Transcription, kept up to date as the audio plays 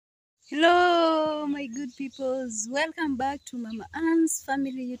Hello my good peoples, welcome back to Mama Ann's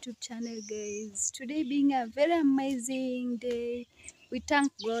family YouTube channel, guys. Today being a very amazing day, we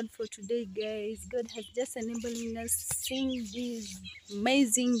thank God for today, guys. God has just enabled us seeing this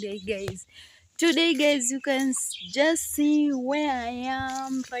amazing day, guys. Today, guys, you can just see where I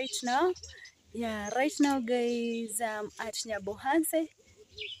am right now. Yeah, right now, guys, I'm at Nchagwa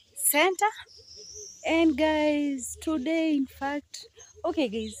Center. And guys, today, in fact, okay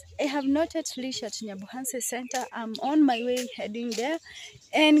guys, I have not yet reached at Nchagwa Center. I'm on my way heading there.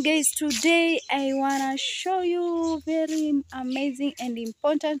 And guys, today I wanna show you very amazing and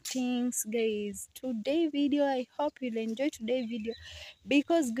important things, guys. Today video, I hope you'll enjoy today's video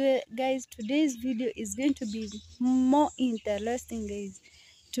because guys, today's video is going to be more interesting, guys.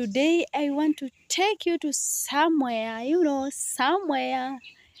 Today I want to take you to somewhere, somewhere.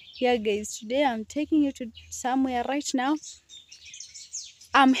 Yeah guys, today I'm taking you to somewhere right now.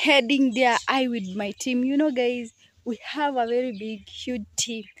 I'm heading there, I with my team. Guys, we have a very big, huge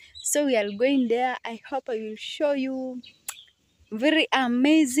team. So we are going there. I hope I will show you very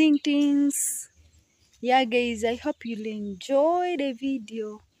amazing things. Yeah guys, I hope you'll enjoy the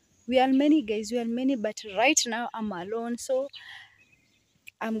video. We are many guys, but right now I'm alone. So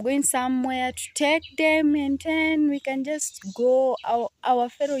I'm going somewhere to take them, and then we can just go, our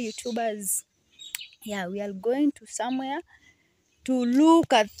fellow YouTubers. Yeah, we are going to somewhere to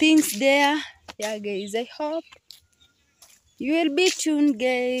look at things there. Yeah guys, I hope you will be tuned,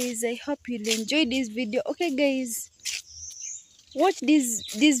 guys. I hope you'll enjoy this video. Okay guys, watch this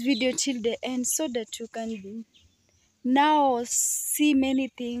video till the end so that you can now see many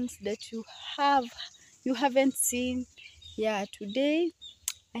things that you haven't seen. Yeah, today,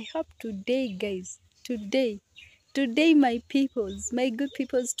 I hope today, guys, today my peoples, my good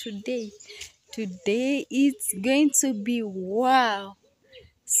peoples, today it's going to be wow.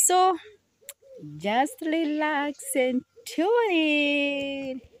 So just relax and tune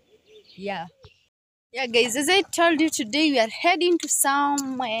in. Yeah guys, as I told you, today we are heading to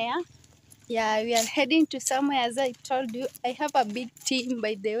somewhere. Yeah, we are heading to somewhere. As I told you, I have a big team,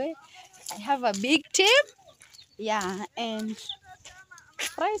 by the way. I have a big team. Yeah, and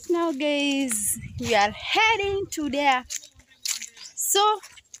right now guys, we are heading to there. So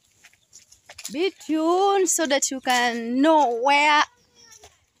be tuned so that you can know where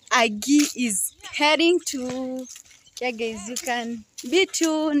Agi is heading to. Yeah guys, you can be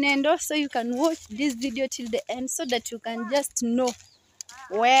tuned, and also you can watch this video till the end so that you can just know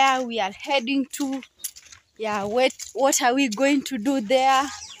where we are heading to. Yeah, what are we going to do there,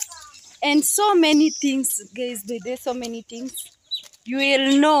 and so many things, guys. There's so many things you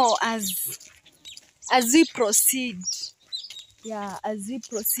will know as we proceed. Yeah, as we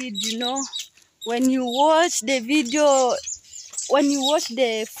proceed, when you watch the video, when you watch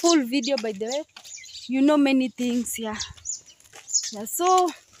the full video, by the way, you know many things. Yeah, so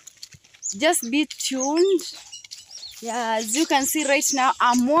just be tuned. Yeah, as you can see right now,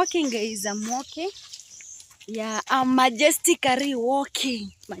 I'm walking, guys. I'm walking. Yeah, I'm majestically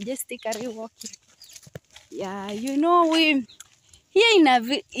walking. Yeah, we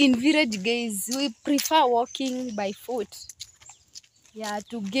here in village, guys, we prefer walking by foot. Yeah,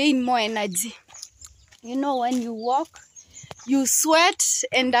 to gain more energy. When you walk, you sweat,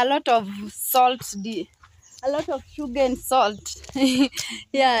 and a lot of salt, a lot of sugar and salt.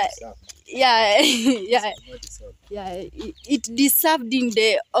 yeah, yeah, yeah, yeah. It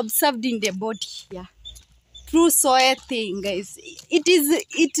observed in the body. Yeah, through soil thing, guys.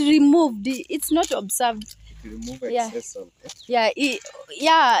 It removed. It's not observed. Remove excess salt. Yeah,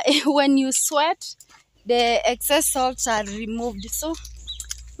 yeah. When you sweat, the excess salts are removed. So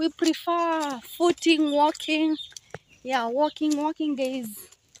we prefer footing, walking. Yeah, walking, guys.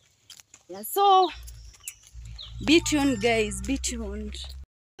 Yeah, so be tuned, guys. Be tuned.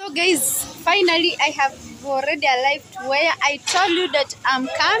 So guys, finally I have already arrived where I told you that I'm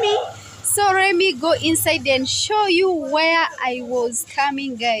coming. So let me go inside and show you where I was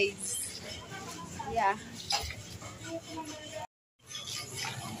coming, guys. Yeah.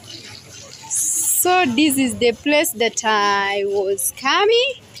 So this is the place that I was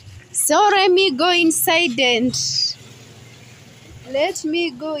coming. So let me go inside and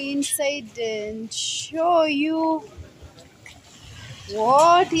show you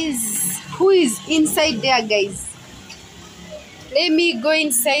who is inside there, guys. Let me go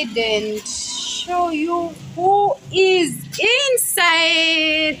inside and show you who is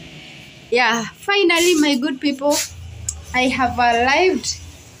inside. Yeah, finally, my good people, I have arrived.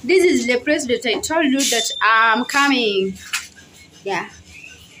 This is the place that I told you that I'm coming. Yeah.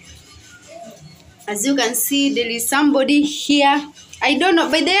 As you can see, there is somebody here. I don't know,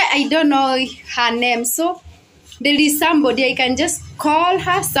 but there I don't know her name. So there is somebody I can just call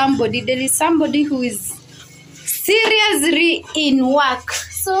her somebody. There is somebody who is seriously in work.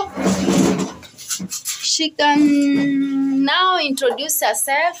 So she can now introduce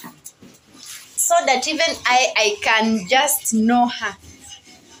herself so that even I can just know her.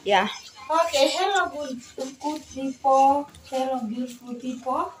 Yeah. Okay, hello good people, hello beautiful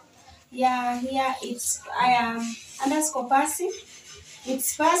people. Yeah, here I am underscore Passy.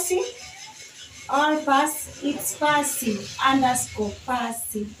 It's Passy. All pass it's Passy underscore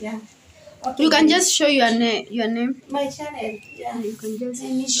Passy. Yeah. Okay. You can just show your name. My channel. Yeah, you can just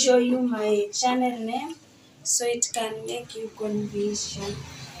let me show you my channel name so it can make you confusion.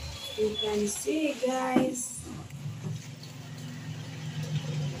 You can see guys.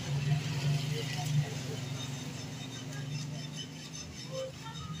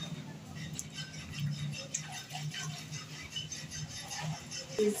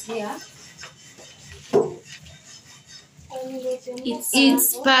 Is here.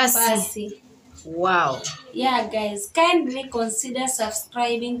 It's Passy. Wow. Yeah, guys, kindly consider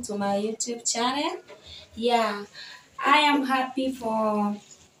subscribing to my YouTube channel. Yeah, I am happy for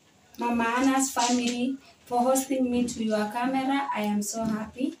Mama Anna's family for hosting me to your camera. I am so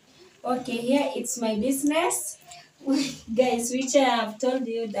happy. Okay, here it's my business, guys, which I have told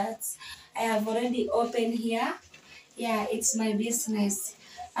you that I have already opened here. Yeah, it's my business.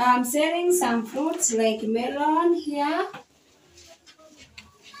 I'm selling some fruits like melon here.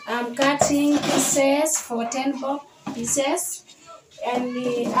 I'm cutting pieces for 10 bob pieces, and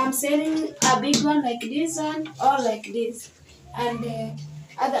I'm selling a big one like this one or like this, and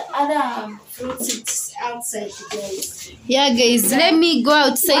other fruits it's outside, guys. Yeah, guys, let me go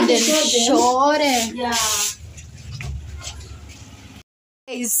outside and show them. Yeah.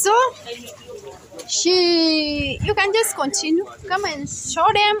 Okay, so you can just continue. Come and show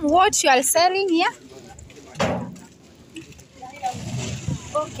them what you are selling here.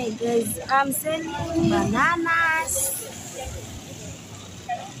 Okay, guys, I'm selling bananas,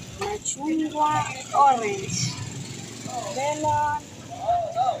 Nchagwa, orange, melon.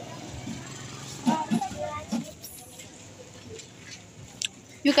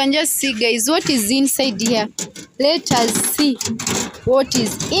 You can just see, guys, what is inside here. Let us see what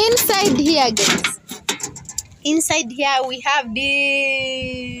is inside here, guys. Inside here we have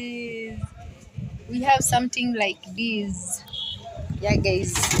this. We have something like this. Yeah,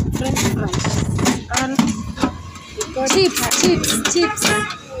 guys. French fries. Chips.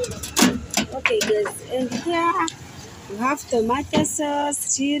 Okay, guys, and here we have tomato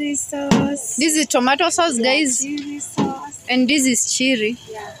sauce, chili sauce. This is tomato sauce, Yeah, guys. chili sauce. And this is chili.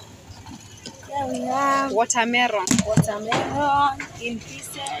 Yeah. Here we have Watermelon. watermelon in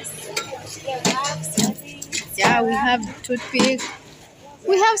pieces. Here we have sardines. Yeah, we have toothpick.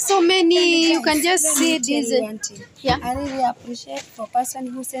 We have so many. You can just see this. Yeah. I really appreciate for person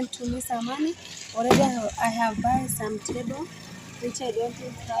who sent to me some money. Already I have buy some table, which I don't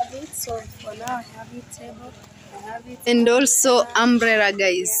have it. So for now I have it table. I have it. And also umbrella,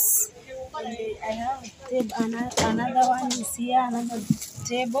 guys. And I have table. Another one is here. Another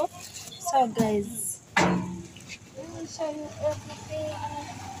table. So guys, let me show you everything.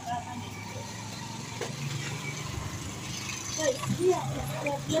 Guys, here is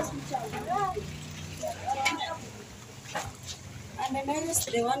the place which I love. And the man is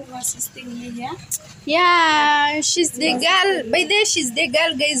the one who assisting me here. Yeah, she's the girl. By there, she's the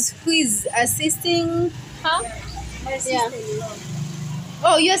girl, guys, who is assisting her. My sister-in-law.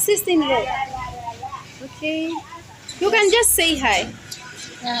 Oh, your sister-in-law. Okay. You can just say hi.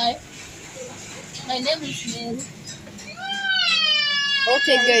 Hi. My name is Mary.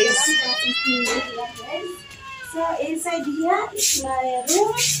 Okay, guys. So inside here is my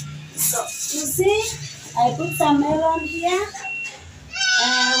room. So you see, I put some melon here.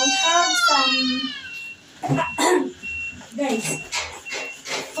 We have some guys.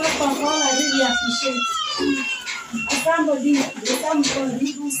 First of all, I really appreciate somebody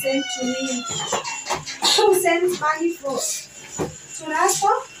who sent to me, who sent money to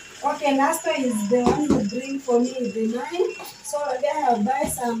Nasto. Okay, Nasto is the one who bring for me the money. So then I'll buy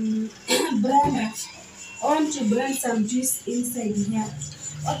some blender. I want to blend some juice inside here.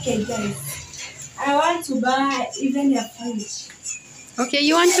 Okay, guys. I want to buy even a fridge. Okay,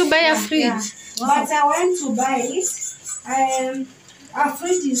 you want to buy a fridge? Yeah. Wow. But I want to buy it. Our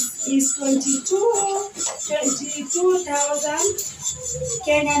fridge is 22,000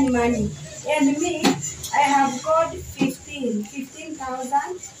 Kenyan money. And me, I have got 15,000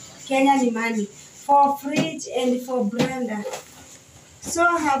 Kenyan money for fridge and for blender. So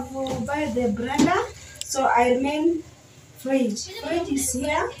I have to buy the blender. So I remain Fridge. Fridge is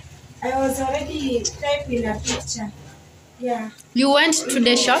here. I was already typing a picture. Yeah. You went to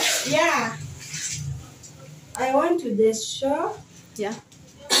the shop? Yeah. I went to the shop. Yeah.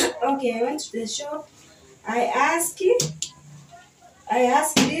 Okay, I went to the shop. I asked this.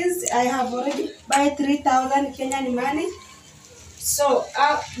 I have already buy 3,000 Kenyan money. So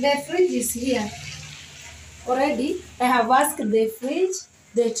the fridge is here already. I have asked the fridge.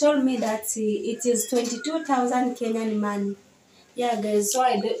 They told me that it is 22,000 Kenyan money. Yeah, guys. So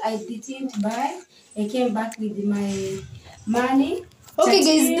I didn't buy. I came back with my money. Okay,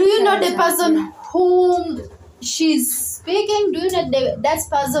 guys. Do you know the person whom she's speaking? Do you know that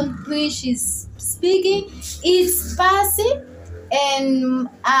person who she's speaking? It's Percy and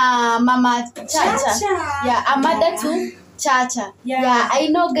Mama Chacha. Yeah, Amada too. Chacha. Yeah, I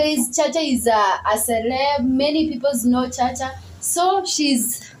know, guys. Chacha is a celeb. Many people know Chacha. So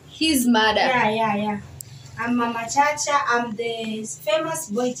she's his mother. Yeah. I'm Mama Chacha. I'm the famous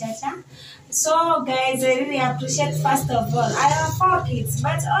boy Chacha. So, guys, I really appreciate, first of all, I have 4 kids,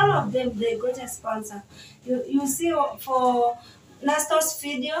 but all of them, they got a sponsor. You see, for Nastor's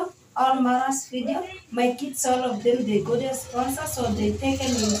video, or Mara's video, my kids, all of them, they got a sponsor, so they taken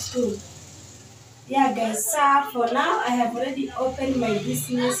in school. Yeah, guys, so for now, I have already opened my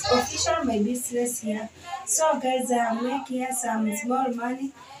business, my business here. So, guys, I make here some small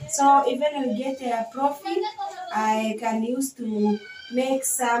money. So, even I get a profit, I can use to make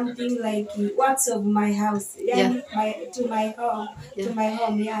something like works of my house. Yeah. To my home,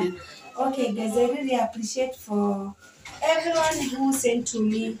 yeah. Okay, guys, I really appreciate for everyone who sent to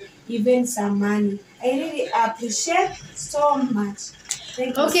me even some money. I really appreciate so much.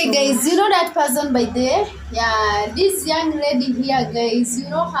 Okay, guys, you know that person by there? Yeah, this young lady here, guys, you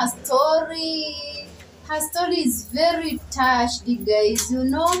know her story. Her story is very touched, guys. You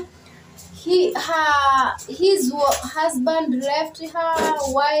know, his husband left her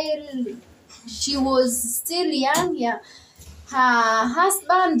while she was still young. Yeah, her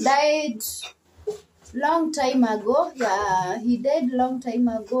husband died long time ago. Yeah, he died long time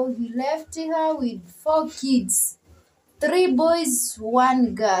ago. He left her with 4 kids. 3 boys,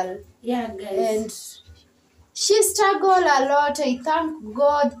 1 girl. Yeah, guys. And she struggled a lot. I thank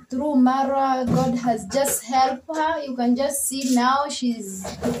God through Mara. God has just helped her. You can just see now she's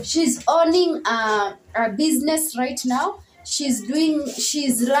owning a business right now. She's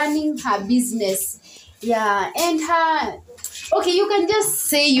running her business. Yeah, and her. Okay, you can just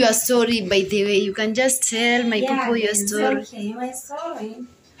say your story, by the way. You can just tell my people your story. Okay, my story.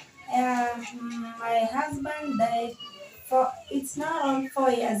 My husband died it's now around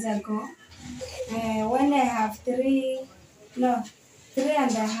 4 years ago. When I have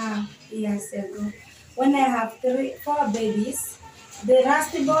 3.5 years ago. When I have 4 babies, the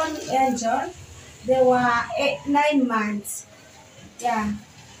last born angel, they were 9 months. Yeah.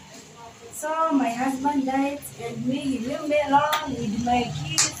 So my husband died and he left me alone with my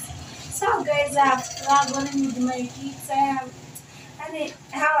kids. So, guys, I'm struggling with my kids. I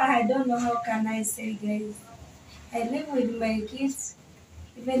don't know how can I say, guys. I live with my kids.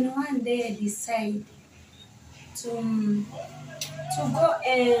 Even one day I decide to go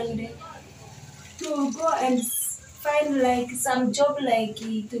and find like some job, like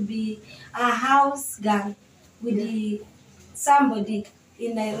to be a house girl with somebody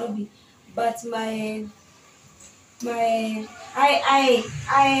in Nairobi. But I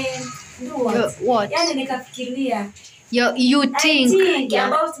do what? What? Yani nikafikiria. You think? I think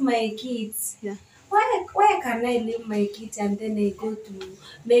about my kids. Yeah. Why can I leave my kids and then I go to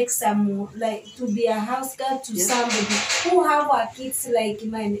make some, like, to be a house girl to somebody who have a kids like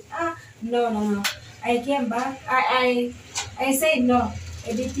mine? No. I came back. I said no.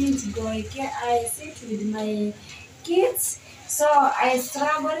 I didn't go. I sit with my kids. So I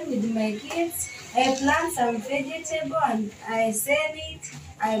struggle with my kids. I plant some vegetable and I sell it.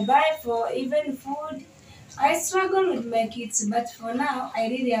 I buy for even food. I struggle with my kids, but for now, I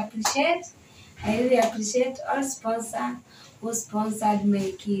really appreciate all sponsors who sponsored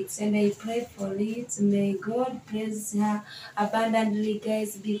my kids, and I pray for it. May God bless her abundantly,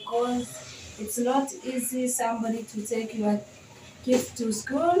 guys, because it's not easy somebody to take your kids to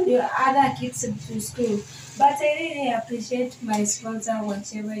school, your other kids to school. But I really appreciate my sponsor,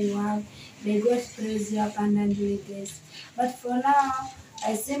 whatever you have. May God praise you abundantly, guys. But for now,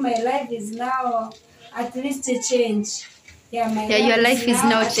 I see my life is now at least a change. Your life is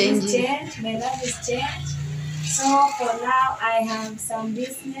now changing. My life is changed. So for now, I have some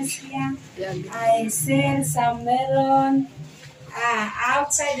business here. I sell some melon.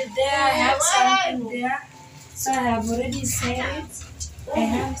 Outside there, I have something there. So I have already sold it. I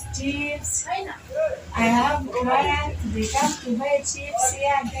have chips. I have clients. They come to buy chips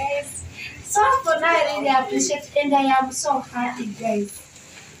here, guys. So for now, I really appreciate, and I am so happy, guys,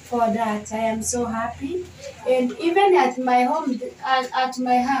 for that. I am so happy, and even at my home,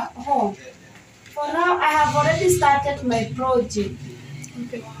 home. For now, I have already started my project.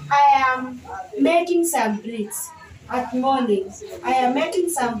 Okay. I am making some bricks at morning. I am making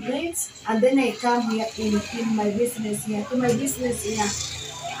some bricks and then I come here in my business here, to my business here.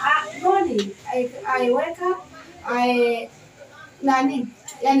 At morning, I wake up, nani,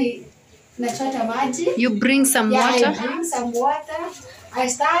 yani, nachota maji. You bring some water? I bring some water. I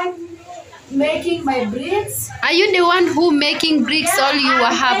start making my bricks. Are you the one who making bricks? All you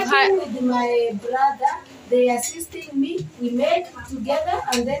I'm have making with my brother. They assisting me. We make together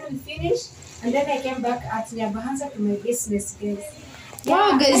and then we finish. And then I came back at Nyabahansa to my business, guys.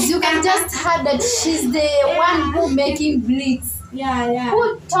 Wow, guys, you can just hear that she's the one who making bricks. Yeah.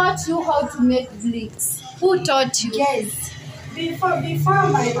 Who taught you how to make bricks? Who taught you? Yes. Before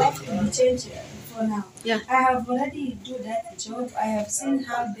my life to be changed for now. Yeah. I have already do that job. I have seen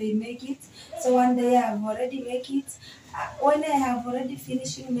how they make it. So one day I have already make it. When I have already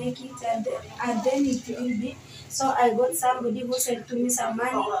finished make it and then it will be. So I got somebody who sent to me some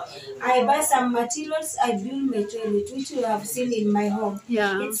money. I buy some materials. I build my toilet, which you have seen in my home.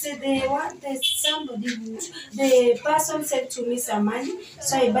 Yeah. It's there's somebody who the person sent to me some money.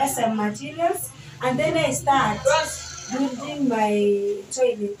 So I buy some materials and then I start building my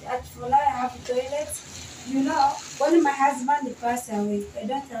toilet. At for now I have a toilet. You know, when my husband passed away, I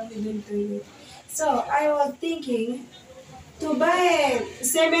don't have even toilet. So I was thinking to buy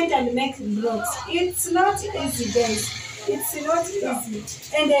cement and make blocks. It's not easy, guys. It's not easy,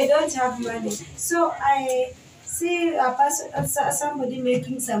 and I don't have money. So I see a person, somebody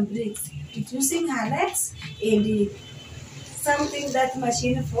making some bricks, using her legs and something that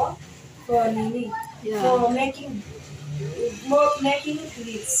machine for Nini, for making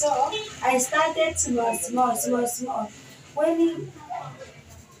bricks. So I started small. When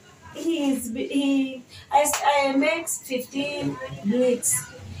I make 15 bricks.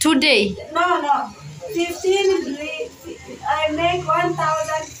 Today? No. 15 bricks. I make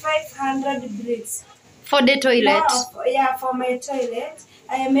 1,500 bricks. For the toilet? No, for my toilet.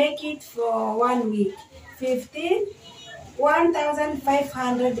 I make it for 1 week.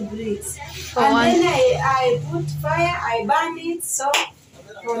 1,500 bricks. Then I put fire, I burn it. So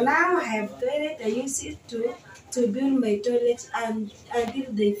for now I have toilet. I use it to build my toilet and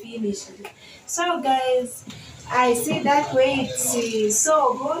until they finish it. So guys, I see that way it's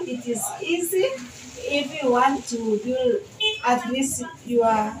so good. It is easy if you want to build at least you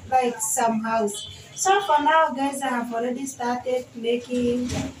are like some house. So for now guys, I have already started making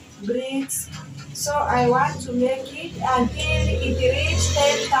bricks. So I want to make it until it reach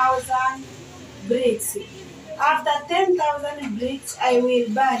 10,000 bricks. After 10,000 bricks, I will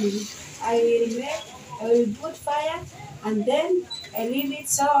burn it. I will put fire and then I leave it.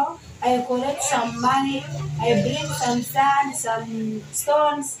 So I collect some money, I bring some sand, some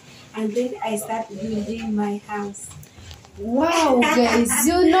stones, and then I start building my house. Wow, guys,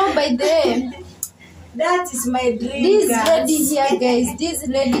 you know by then. That is my dream. This lady here, guys, this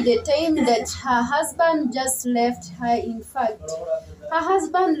lady, the time that her husband just left her, in fact, her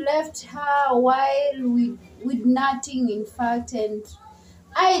husband left her while with nothing, in fact, and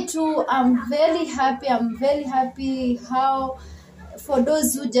I too am very happy. I'm very happy how for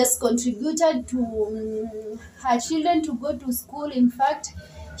those who just contributed to her children to go to school. In fact,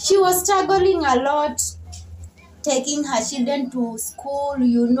 she was struggling a lot taking her children to school.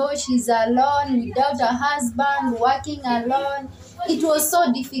 You know, she's alone without a husband, working alone. It was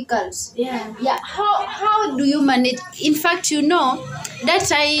so difficult. Yeah. How do you manage? In fact, you know, that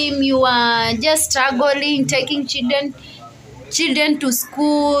time you are just struggling taking children to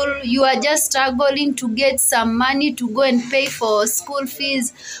school. You are just struggling to get some money to go and pay for school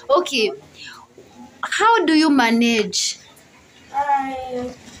fees. Okay, how do you manage?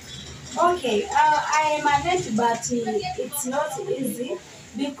 I manage, but it's not easy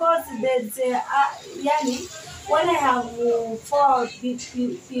because there's when I have 4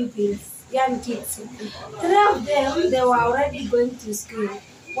 pupils, young kids, 3 of them they were already going to school.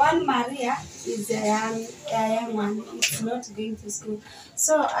 One Maria is a young one. It's not going to school,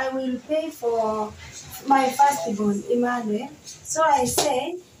 so I will pay for my firstborn Emmanuel. So I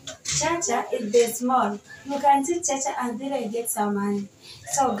say, Chacha is the small. You can see Chacha until I get some money.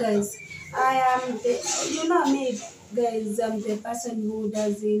 So guys, you know me, guys, I'm the person who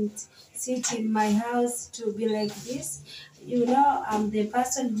doesn't sit in my house to be like this. You know, I'm the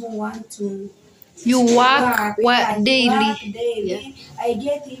person who want to You work daily. Work daily. Yeah. I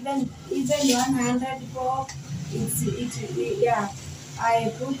get even 100 bob. Yeah.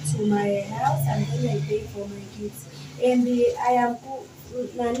 I put to my house and then I pay for my kids. And I am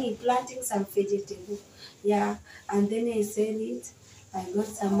planting some vegetable. Yeah, and then I sell it. I got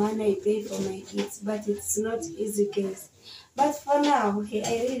some money. I pay for my kids, but it's not easy case. But for now,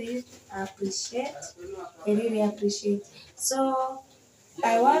 I really appreciate. I really appreciate. So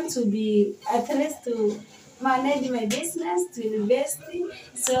I want to be at least to manage my business, to invest in.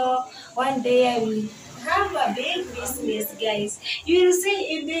 So one day I will have a big business, guys. You will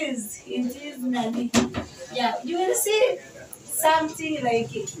see it is Nani. Yeah, you will see something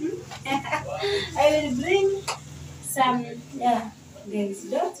like it. I will bring some, yeah, guys,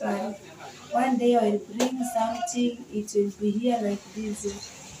 don't worry. One day I will bring something, it will be here like this.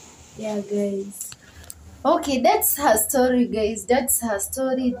 Yeah, guys. Okay, that's her story, guys. That's her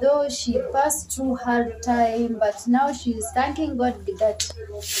story. Though she passed through hard time, but now she's thanking God that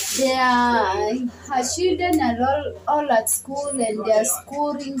her children are all at school and they are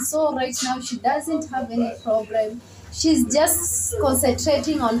schooling. So right now she doesn't have any problem. She's just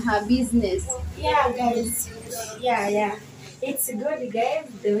concentrating on her business. Yeah, guys. Yeah. It's good, guys.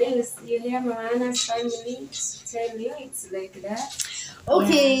 The way you hear Mama's family tell you, it's like that.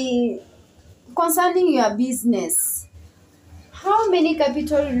 Okay, concerning your business, how many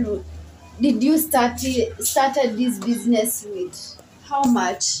capital did you started this business with? How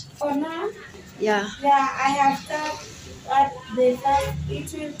much? For now, Yeah. I have thought at the first,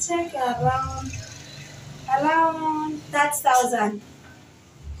 it will take around 30,000.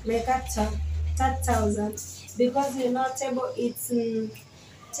 Like that, 30,000. Because table is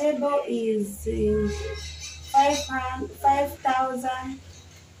 5,000.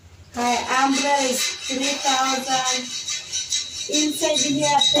 My umbrella is 3,000. Inside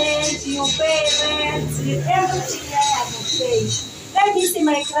here, paint, you pay rent, everything I have to pay. Let me see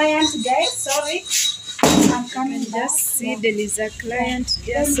my client, guys. Sorry. I'm coming back. Just see there is a client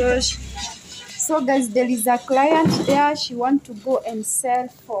there. So guys, there is a client there. She want to go and sell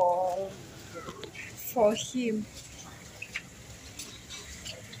for him.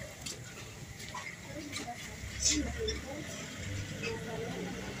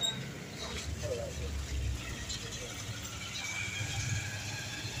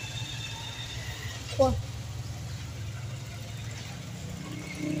 What?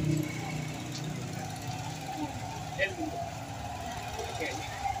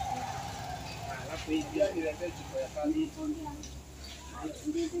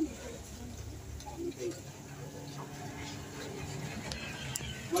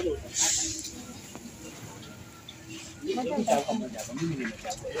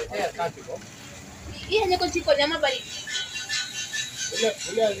 Iya niko chiko nyama bali.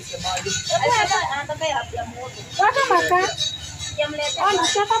 Ule alisemaje? Anataka ya moto. Waka maka. Yamleta.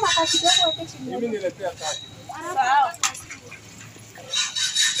 Nataka maka kidogo weke chini. Mimi niletea kati. Sawa.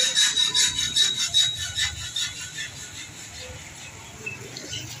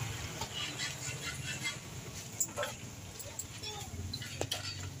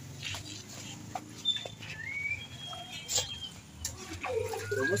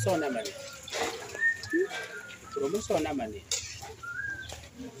 Promotion money.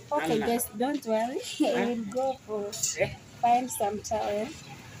 Okay, guys, don't worry. I will go for find some towel.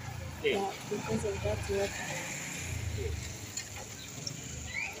 Yeah, because of that work.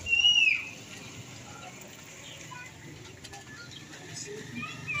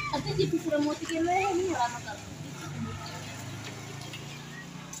 Ate jipi promote ke le ni wala maka.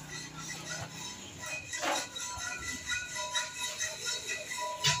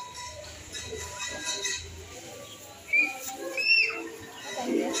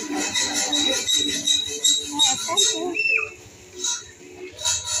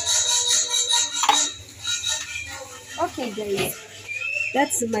 Okay, guys,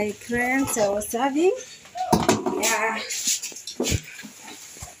 that's my client I was having. Yeah.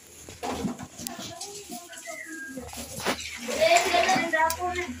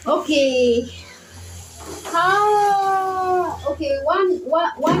 Okay. Okay, one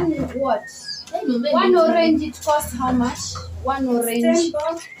what? One orange, it costs how much? One orange. 10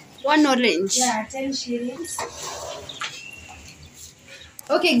 bob. One orange. Yeah, 10 shillings.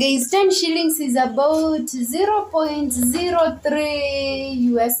 Okay, guys, 10 shillings is about 0.03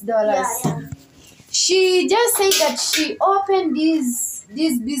 US dollars. Yeah. She just said that she opened this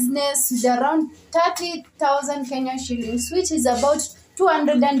business with around 30,000 Kenyan shillings, which is about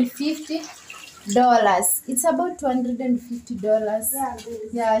 $250. It's about $250.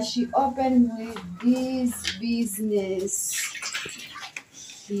 Yeah, she opened with this business.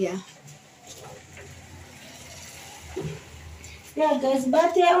 Yeah. Yeah, guys,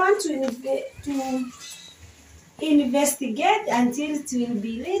 but I want to investigate until it will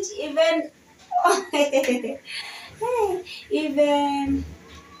be rich, even even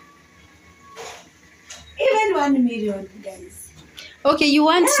 1 million, guys. Okay, you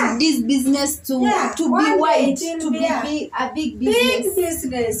want this business to be wide, to be a big business.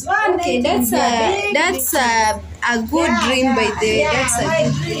 Big business. Okay, that's a good dream by the. That's a my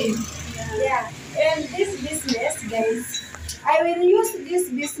good dream. Yeah, and this business, guys, I will use this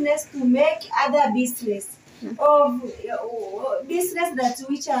business to make other business of business that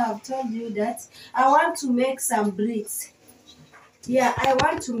which I have told you that I want to make some bricks. Yeah, I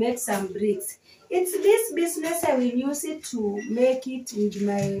want to make some bricks. It's this business I will use it to make it with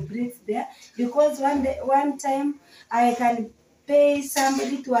my bricks there, because one time I can pay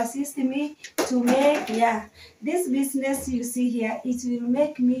somebody to assist me to make, this business you see here, it will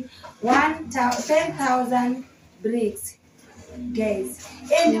make me 10,000 bricks, guys.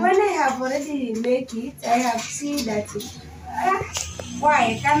 And when I have already make it, I have seen that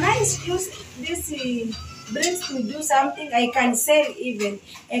why can I use this bricks to do something? I can sell even.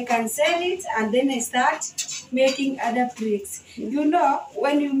 I can sell it and then I start making other bricks. You know,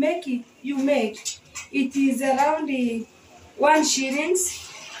 when you make it, it is around 1 shillings.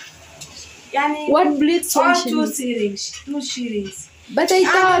 Yani, What blitz or 1 2 shilling? shillings. 2 shillings. But I And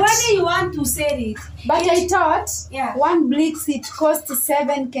thought. when you want to sell it, I thought. Yeah. 1 blitz it costs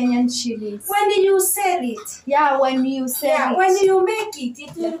 7 Kenyan shillings. When you sell it. Yeah, when you sell it. When you make it,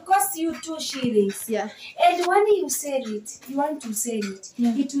 it will cost you 2 shillings. Yeah. And when you sell it, you want to sell it,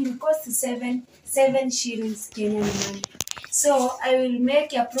 it will cost 7 shillings Kenyan money. So I will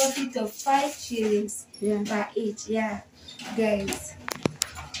make a profit of 5 shillings per each. Yeah, guys.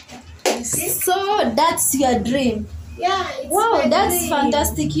 You see? So that's your dream. Yeah, it's wow, my that's dream.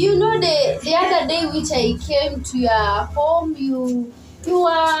 fantastic. You know, the other day which I came to your home, you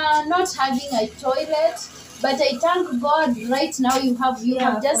are not having a toilet, but I thank God right now you have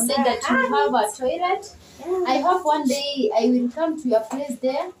just said that you have a toilet. Yeah. I hope one day I will come to your place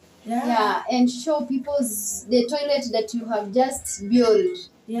there. Yeah, and show people the toilet that you have just built.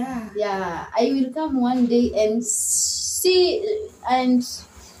 Yeah, I will come one day and see and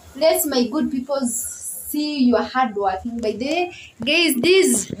let my good people see you are hardworking. By the way, guys,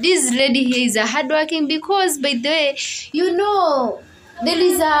 this lady here is a hardworking, because by the way, you know, there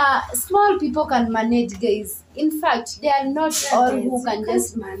is a small people can manage, guys. In fact, they are not all who can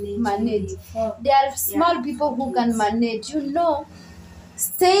just manage. There are small people who can manage. You know,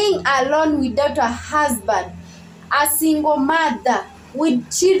 staying alone without a husband, a single mother with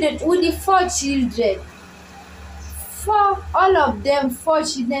children, with the 4 children. All of them 4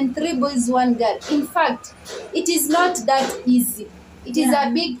 children, 3 boys, 1 girl. In fact, it is not that easy. It is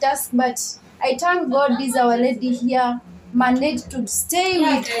a big task, but I thank God this our lady here managed to stay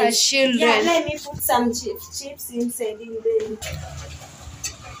with her children. Yeah, let me put some chips inside in there.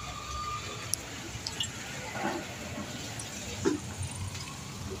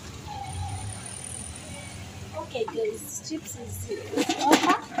 Okay, guys, chips is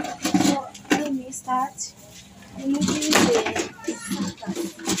over. So let me start removing the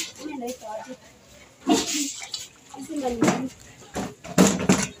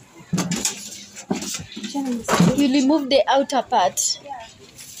You remove the outer part.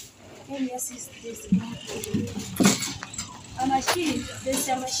 Yeah. And yes, is this a machine? There's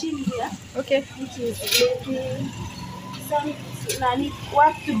a machine here. Okay. Which is making some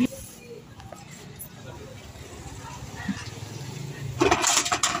what to be.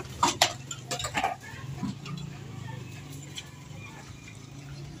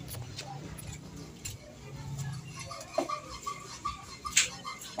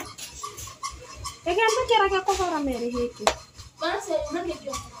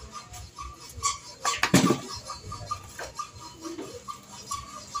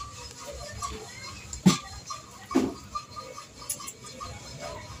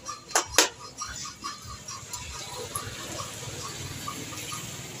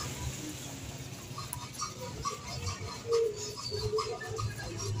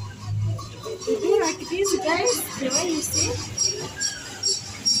 You do like this, guys, the way you see.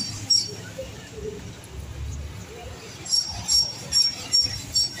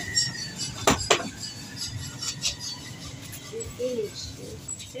 Finish.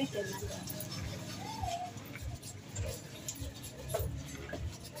 Take another.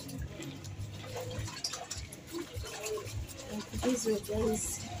 Like this way, guys.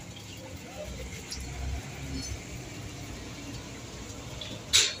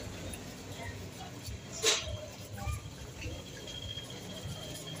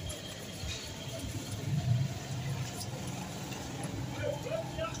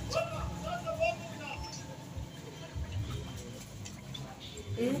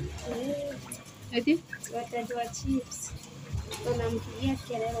 Ati? Watajua chips. Tunampigia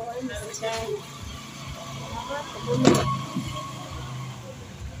kelele wani chai.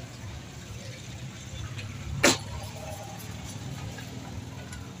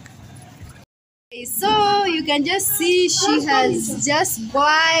 So you can just see she has just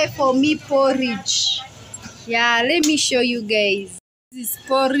buy for me porridge. Yeah, let me show you guys. This is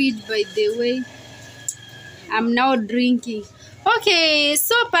porridge, by the way. I'm now drinking. Okay,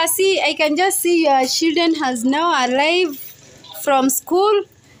 so Pasi, I can just see your children has now arrived from school.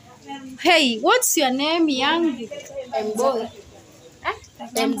 Hey, what's your name, young boy?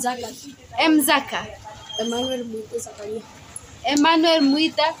 Mzaka. Mzaka. Emmanuel Mwite Zakaria. Emmanuel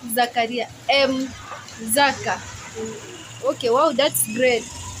Mwita Zakaria. Zaka. Okay, wow, that's great.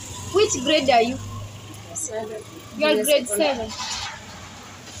 Which grade are you? 7. You are grade 7.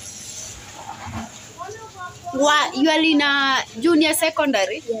 What, you are in a junior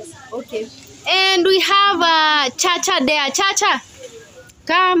secondary? Yes. Okay. And we have Chacha there. Chacha.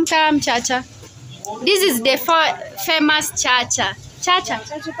 Come, Chacha. This is the famous Chacha. Chacha,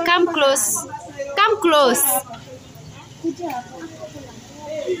 come close. Come close.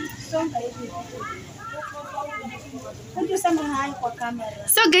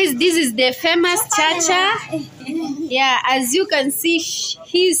 So guys, this is the famous Chacha. Yeah, as you can see,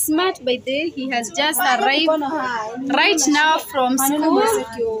 he's smart by the way. He has just arrived right now from school.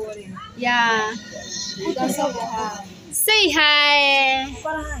 Yeah. Say hi.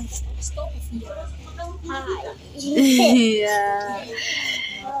 Yeah.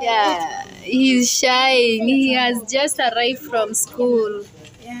 Yeah. He's shy. He has just arrived from school.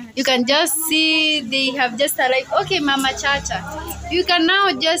 You can just see they have just arrived. Okay, Mama Chacha, you can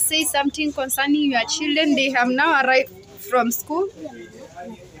now just say something concerning your children. They have now arrived from school.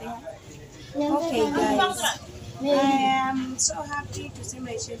 Okay, guys. I am so happy to see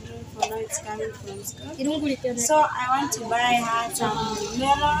my children for now it's coming from school. So I want to buy her some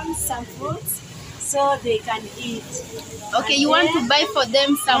melons, some fruits, so they can eat. Okay, you want to buy for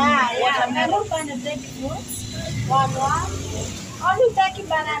them some watermelon? I don't want to take fruits. One. Only take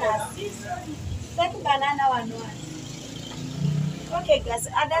bananas. Take banana one. Okay, guys.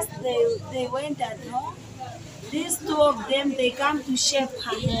 Others they went at home. These 2 of them they come to shape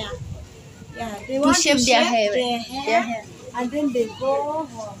her hair. Yeah, they want to shape their hair. And then they go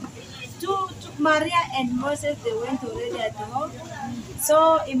home. To Maria and Moses they went already at home.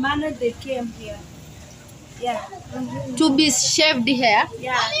 So Emmanuel they came here. Yeah. To be shaved hair.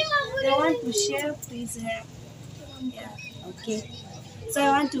 Yeah. They want to shave his hair. Yeah. Okay. So I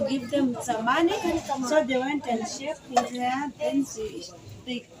want to give them some money. So they went and shaved his hair. Then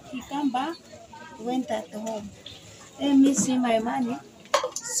he come back, went at home. Let me see my money.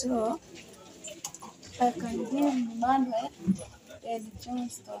 So I can give Manuel and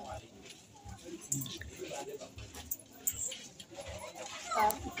Johnston.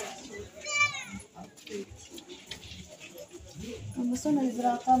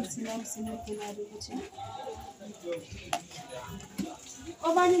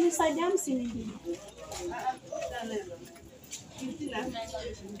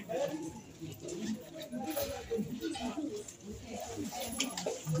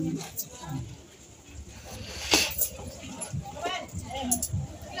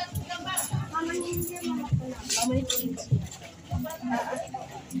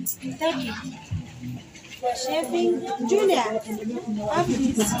 Thank you for shaving. Julia, have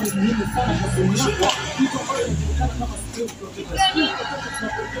this.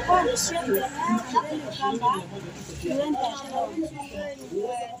 Oh, the shave the hair, and then you come back. You went at home.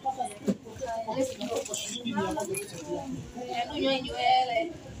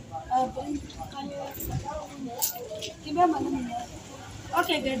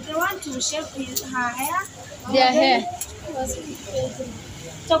 Okay, good. They want to shave her hair. Their hair.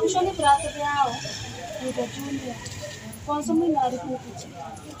 So, kushoni brata yao. Ndio Julia. Kwanza mimi na ripoti.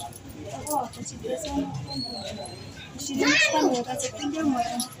 Oh,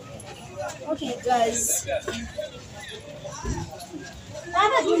 okay, guys.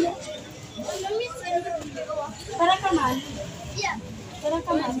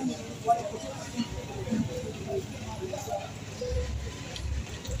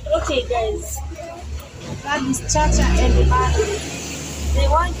 Okay, guys. That is Chacha and the man. They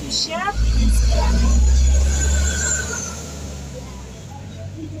want to share this hair.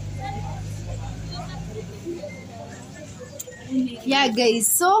 Yeah guys,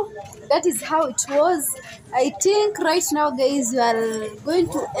 so that is how it was. I think right now guys, you are going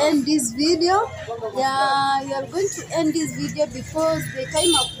to end this video. Yeah, you are going to end this video because the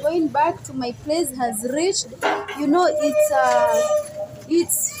time of going back to my place has reached. You know,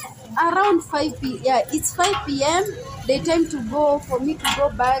 it's around 5 p.m. The time to go for me to go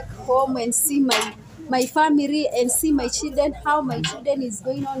back home and see my family and see my children, how my children is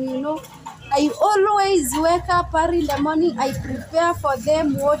going on, you know. I always wake up early in the morning. I prepare for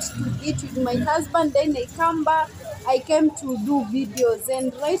them what to eat with my husband. Then I come back. I came to do videos,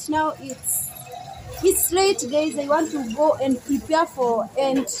 and right now it's late, guys. I want to go and prepare for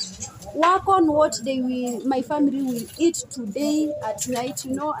and work on what my family will eat today at night.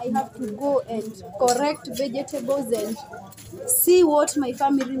 You know, I have to go and correct vegetables and see what my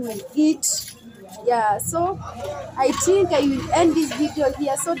family will eat. Yeah, so I think I will end this video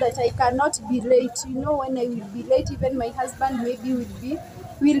here so that I cannot be late. You know, when I will be late, even my husband maybe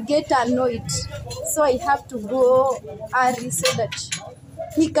will get annoyed. So I have to go early so that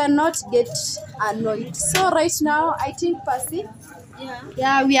he cannot get annoyed. So right now, I think, Percy,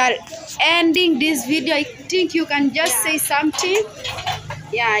 yeah, we are ending this video. I think you can just say something.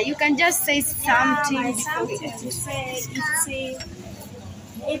 Yeah, you can just say something. My something to say,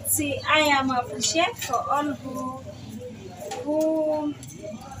 I am appreciate for all who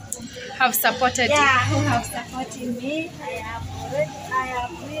have supported who have supported me. I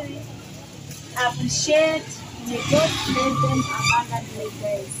have really appreciate. May God bless them abundantly,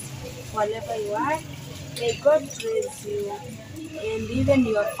 guys. Whatever you are, may God bless you and even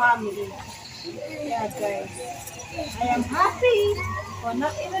your family. Yeah, guys. I am happy for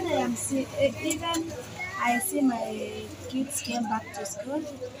not even even I see my kids came back to school.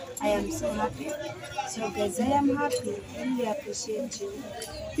 I am so happy. So guys, I am happy. I really appreciate you.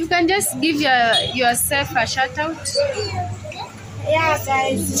 You can just give yourself a shout out. Yeah,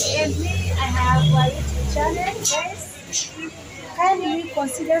 guys, and me, I have a YouTube channel, guys. Kindly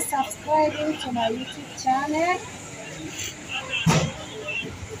consider subscribing to my YouTube channel.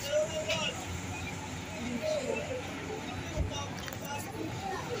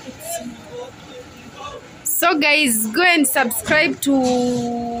 So guys, go and subscribe to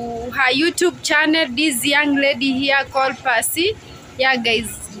her YouTube channel. This young lady here called Percy. Yeah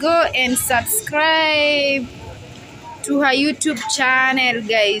guys, go and subscribe to her YouTube channel,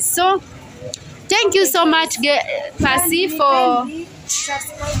 guys. So thank you so much, Percy, for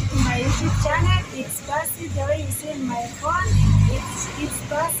subscribe to my YouTube channel. It's Percy. The way you see my phone, it's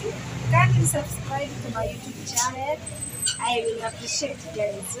Percy. Kindly subscribe to my YouTube channel. I will appreciate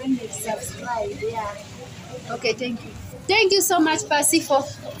guys when you subscribe. Yeah. Okay, thank you. Thank you so much, Percy, for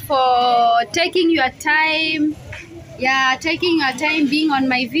taking your time. Yeah, taking your time being on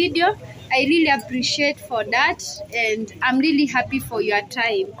my video. I really appreciate for that, and I'm really happy for your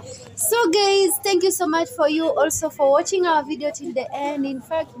time. So guys, thank you so much for you also for watching our video till the end. In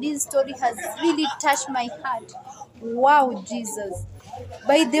fact, this story has really touched my heart. Wow, Jesus.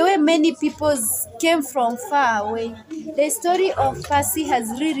 By the way, many people came from far away. The story of Percy has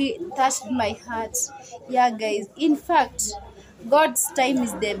really touched my heart. Yeah, guys. In fact, God's time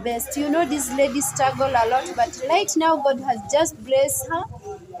is the best. You know, this lady struggled a lot, but right now God has just blessed her,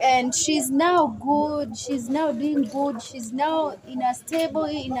 and she's now good. She's now doing good. She's now in a stable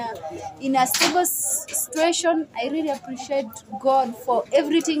situation. I really appreciate God for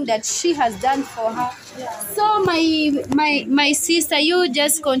everything that she has done for her. So my sister, you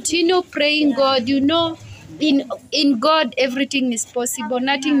just continue praying God. You know, in God everything is possible.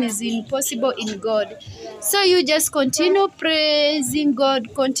 Nothing is impossible in God. So you just continue praising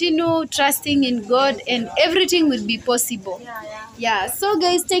God, continue trusting in God, and everything will be possible. Yeah. So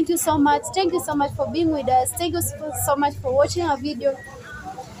guys, thank you so much. Thank you so much for being with us. Thank you so much for watching our video.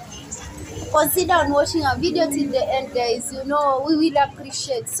 Consider on watching our video till the end, guys. You know, we will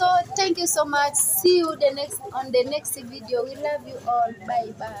appreciate. So thank you so much. See you on the next video. We love you all.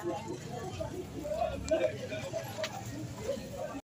 Bye bye.